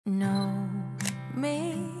Know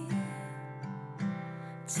me.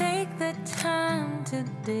 Take the time to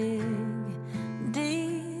dig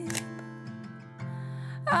deep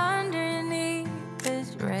underneath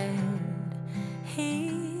this red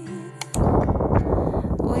heat.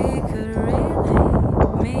 We could really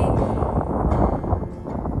meet.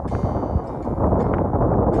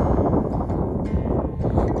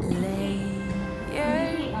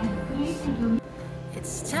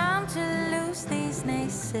 It's time to lose these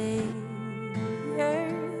naysayers.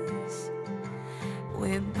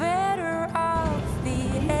 We're better off,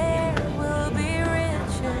 the air will be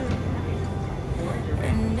richer,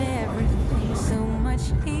 and everything's so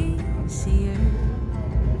much easier.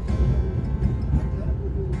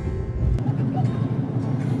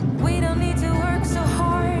 We don't need to work so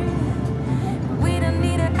hard, we don't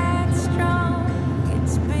need to act strong.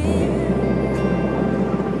 It's been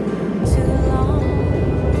too long.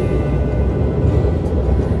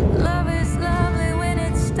 Love is lovely when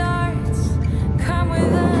it starts. Come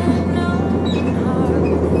with an open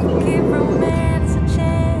heart. Give romance a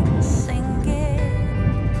chance and get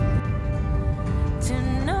to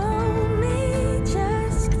know me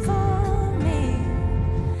just for me.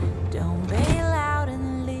 Don't bail out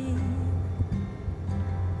and leave.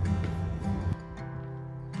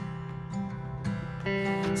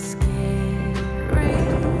 Scary.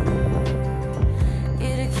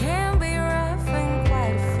 It can be rough and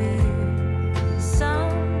quite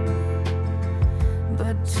fearsome,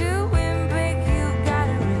 but to win big you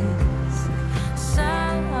gotta risk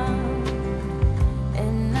some.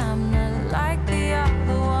 And I'm not like the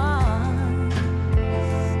other ones,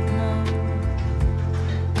 no.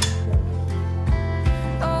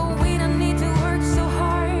 Oh, we don't need to work so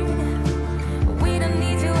hard, we don't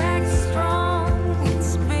need to act strong.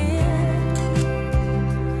 It's been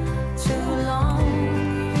too long.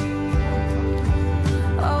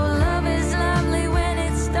 Oh, love is lovely when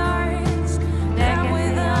it starts. Down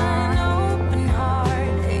with an open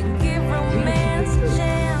heart and give romance a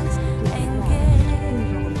chance and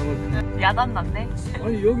get. 야단 났네.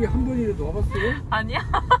 아니 여기 한 번이라도 와봤어요? 아니야?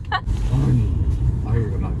 아니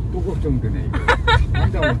아이고 나 또 걱정되네 이거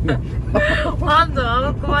혼자 왔네. 완전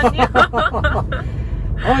와봤구만요.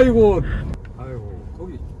 아이고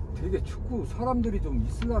거기 되게 춥고 사람들이 좀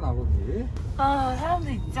있으려나 거기? 아,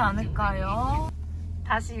 사람들 있지 않을까요?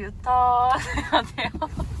 다시 유턴 해야 돼요.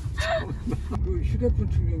 그 휴대폰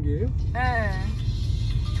충전기예요? 네.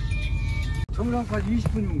 정상까지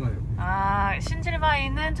 20분인가요? 아,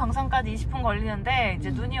 쉰질바위는 정상까지 20분 걸리는데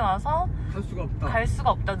이제 눈이 와서 갈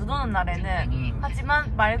수가 없다. 눈 오는 날에는.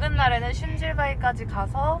 하지만 맑은 날에는 쉰질바위까지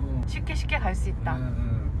가서 쉽게 갈 수 있다.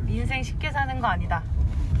 인생 쉽게 사는 거 아니다.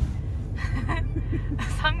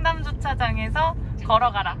 상담 주차장에서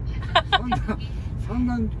걸어가라.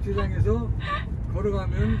 상담 주차장에서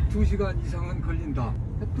걸어가면 2시간 이상은 걸린다.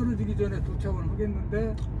 해 떨어지기 전에 도착을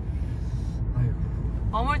하겠는데 아이고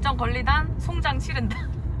어물쩡 걸리단 송장 치른다.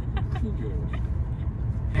 그러게요.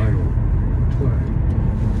 아이고 좋아요.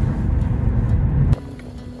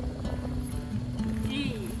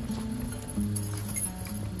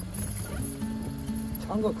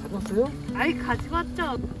 장갑 가져왔어요? 아이, 가지고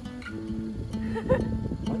왔죠.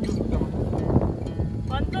 완전 무장하고.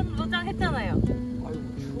 완전 무장했잖아요.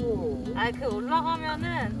 아이고 추워. 아, 그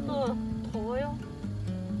올라가면은 또 더워요.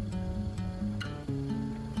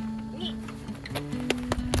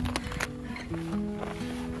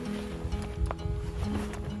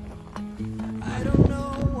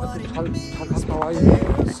 잘 갔다 와요.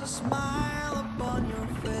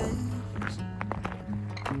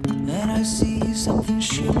 And I see something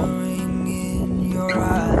shimmering in your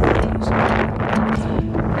eyes.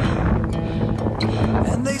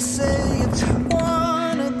 And they say if you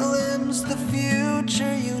wanna glimpse the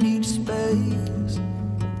future, you need space.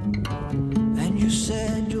 And you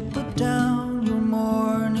said you'll put down your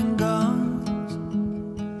morning guns.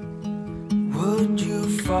 Would you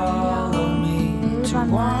follow me to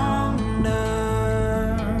wonders?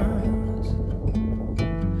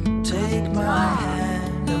 Take my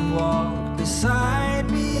hand and walk beside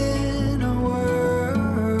me in a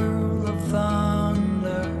world of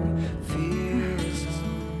thunder, fears.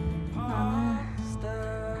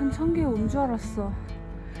 한 1000개 온 줄 알았어.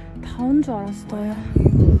 다 온 줄 알았어, 너야.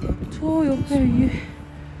 저 옆에 위에.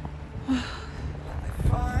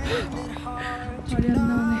 말이 안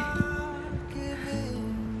나오네.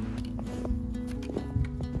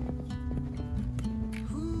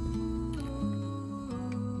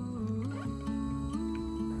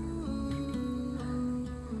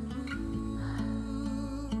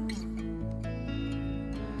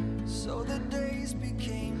 So the days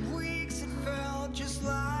became weeks, it felt just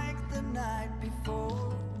like the night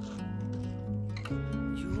before.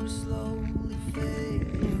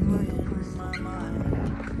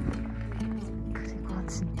 그리고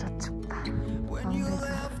진짜 춥다.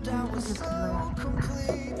 아무래도 한국을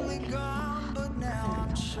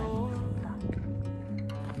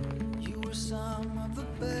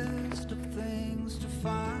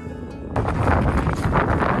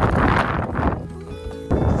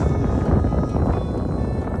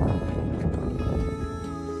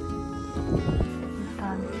일단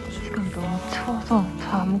지금 너무 추워서 저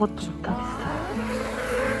아무것도 못하겠어요.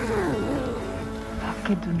 밖에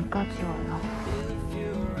눈까지 와요.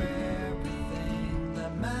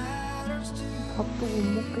 밥도 못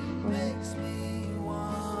먹겠어요.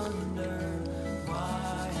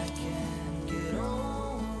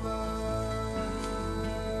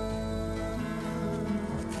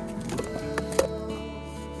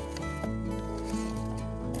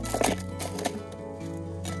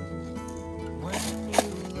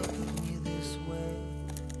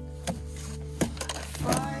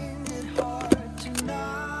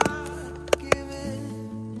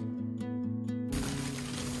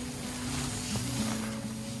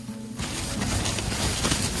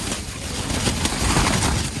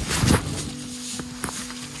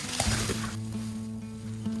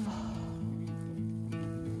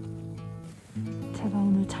 제가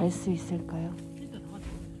오늘 잘 수 있을까요?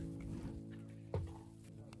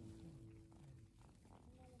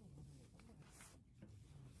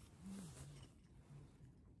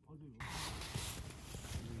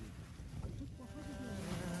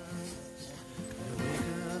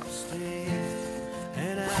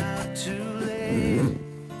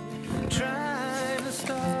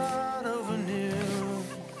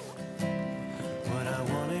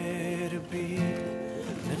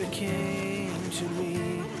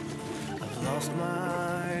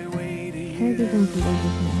 헬기 좀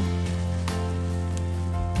불러주세요.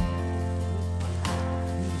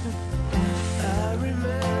 I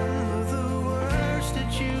remember the words that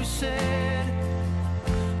you said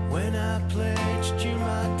when I pledged you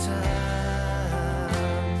my time.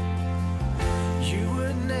 You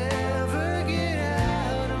would never get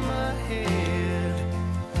out of my head.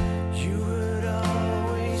 You would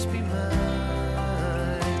always be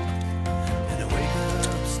mine. And I wake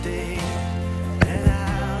up, stay, and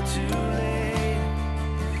out too late,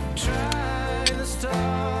 trying to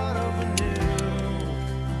start over new.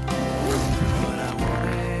 What I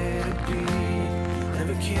wanted to be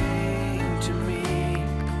never came to me.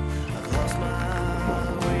 I've lost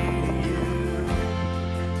my way to you.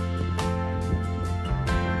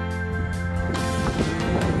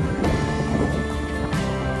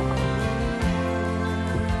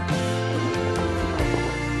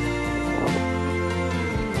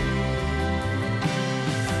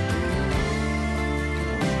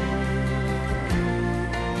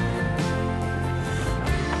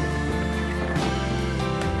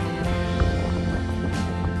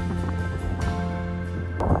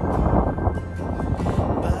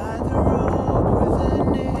 By the road with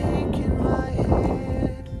an ache in my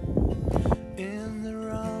head, in the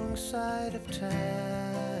wrong side of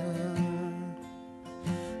town,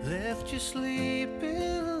 left you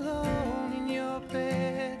sleeping alone in your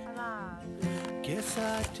bed. Guess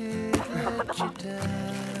I did let you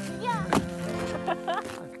down.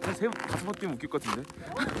 다섯 번 뛰면 웃길 것 같은데?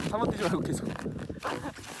 한 번 뛰지 말고 계속.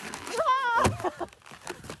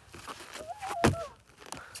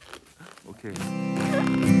 오케이.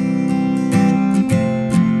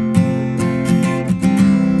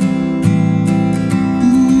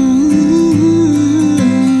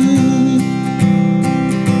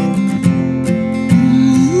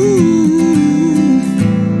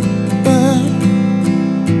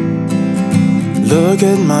 Look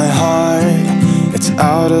at my heart, it's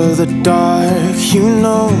out of the dark. You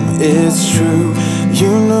know it's true, you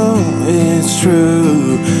know it's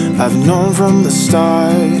true. I've known from the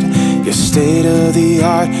start, your state of the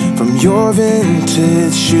art. From your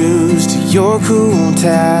vintage shoes to your cool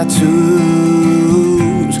tattoos,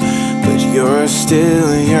 but you're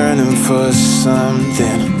still yearning for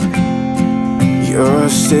something. You're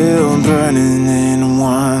still burning and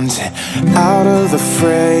wanting out of the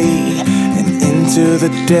fray into the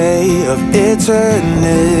day of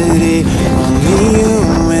eternity. Only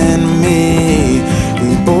you and me,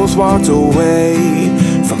 we both walked away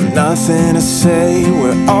from nothing to say,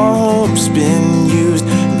 where our hope's been used.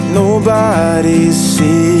 Nobody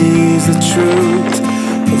sees the truth.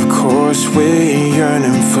 Of course we're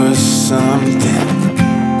yearning for something.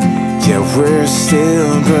 Yeah, we're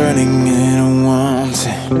still burning and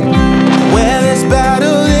wanting. When this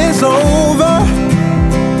battle is over,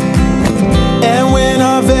 and when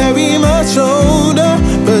I'm very much older,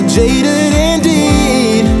 but jaded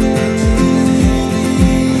indeed,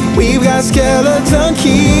 got skeleton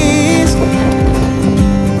keys.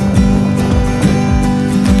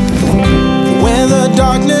 When the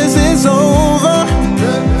darkness is over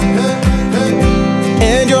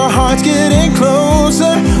and your heart's getting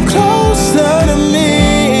closer, closer to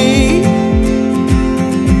me,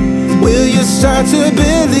 will you start to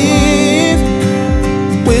believe?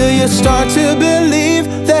 Will you start to believe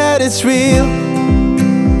that it's real?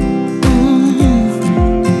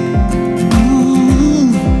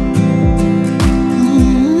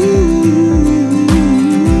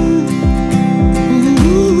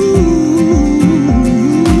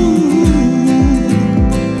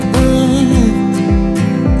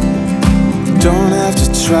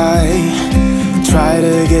 Try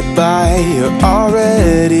to get by, you're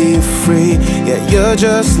already free. Yeah, you're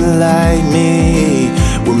just like me.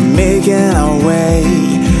 We're making our way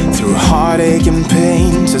through heartache and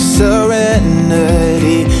pain to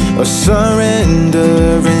serenity, or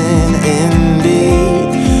surrendering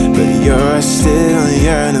indeed. But you're still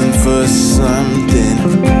yearning for something.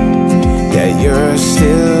 Yeah, you're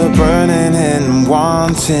still burning and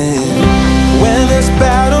wanting. When this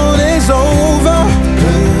battle is over,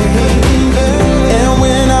 and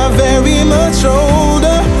we're not very much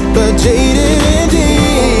older, but jaded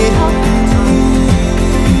indeed,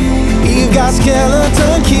 we've got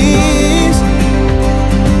skeleton keys.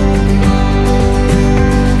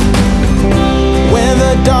 When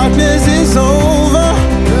the darkness is over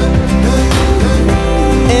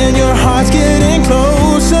and your heart's getting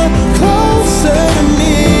closer, closer to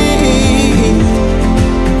me,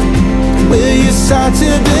 will you start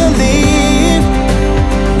to believe?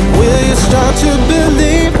 Will you start to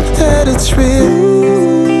believe that it's real?